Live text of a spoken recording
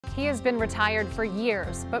He has been retired for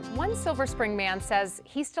years, but one Silver Spring man says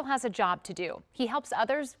he still has a job to do. He helps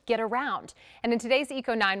others get around. And in today's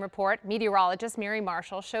Eco 9 report, meteorologist Mary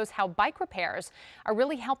Marshall shows how bike repairs are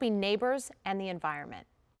really helping neighbors and the environment.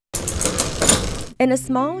 In a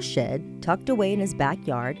small shed tucked away in his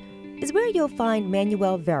backyard is where you'll find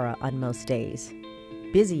Manuel Vera on most days.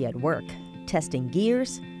 Busy at work, testing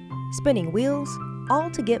gears, spinning wheels,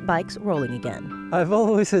 all to get bikes rolling again. I've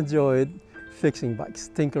always enjoyed fixing bikes,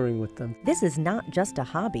 tinkering with them. This is not just a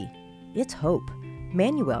hobby, it's hope.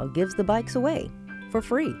 Manuel gives the bikes away for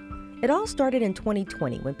free. It all started in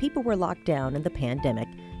 2020 when people were locked down in the pandemic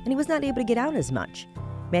and he was not able to get out as much.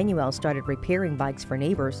 Manuel started repairing bikes for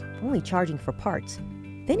neighbors, only charging for parts.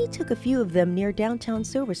 Then he took a few of them near downtown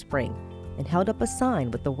Silver Spring and held up a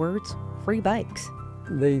sign with the words, "Free bikes."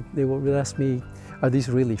 They would ask me, "Are these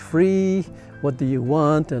really free? What do you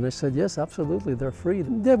want?" And I said, "Yes, absolutely, they're free."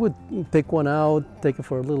 They would pick one out, take it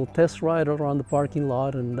for a little test ride around the parking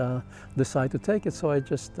lot and decide to take it. So I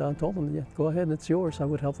just told them, "Yeah, go ahead, it's yours." I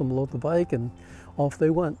would help them load the bike and off they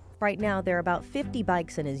went. Right now, there are about 50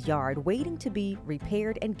 bikes in his yard waiting to be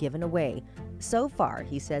repaired and given away. So far,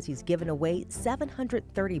 he says he's given away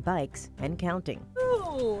 730 bikes and counting.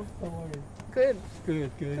 Oh, How are you? good.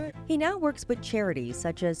 Good. He now works with charities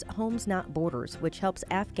such as Homes Not Borders, which helps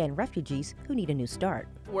Afghan refugees who need a new start.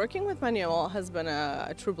 Working with Manuel has been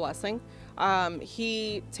a true blessing.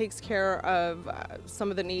 He takes care of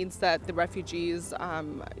some of the needs that the refugees,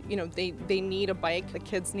 they need a bike. The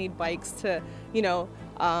kids need bikes to,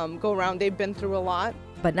 go around. They've been through a lot.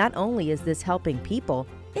 But not only is this helping people,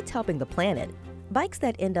 it's helping the planet. Bikes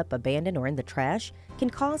that end up abandoned or in the trash can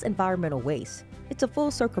cause environmental waste. It's a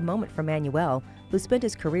full circle moment for Manuel, who spent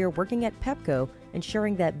his career working at Pepco,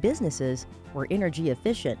 ensuring that businesses were energy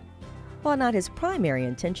efficient. While not his primary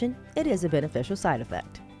intention, it is a beneficial side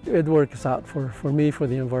effect. It works out for me, for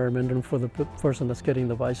the environment, and for the person that's getting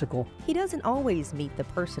the bicycle. He doesn't always meet the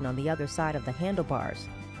person on the other side of the handlebars,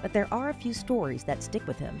 but there are a few stories that stick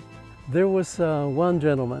with him. There was one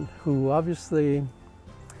gentleman who obviously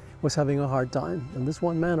was having a hard time, and this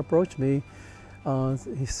one man approached me.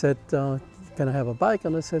 He said, "Can I have a bike?"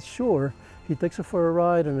 And I said, "Sure." He takes it for a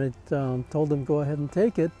ride, and I told him, "Go ahead and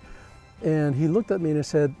take it." And he looked at me and he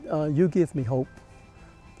said, "You give me hope,"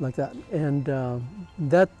 like that. And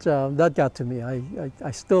that got to me.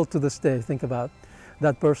 I still to this day think about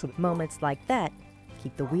that person. Moments like that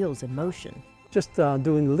keep the wheels in motion. Just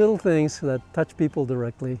doing little things that touch people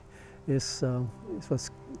directly is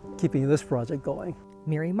what's keeping this project going.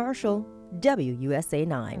 Mary Marshall, WUSA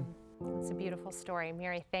 9. It's a beautiful story.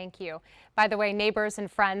 Mary, thank you. By the way, neighbors and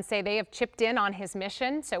friends say they have chipped in on his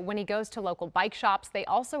mission. So when he goes to local bike shops, they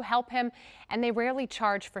also help him, and they rarely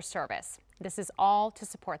charge for service. This is all to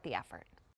support the effort.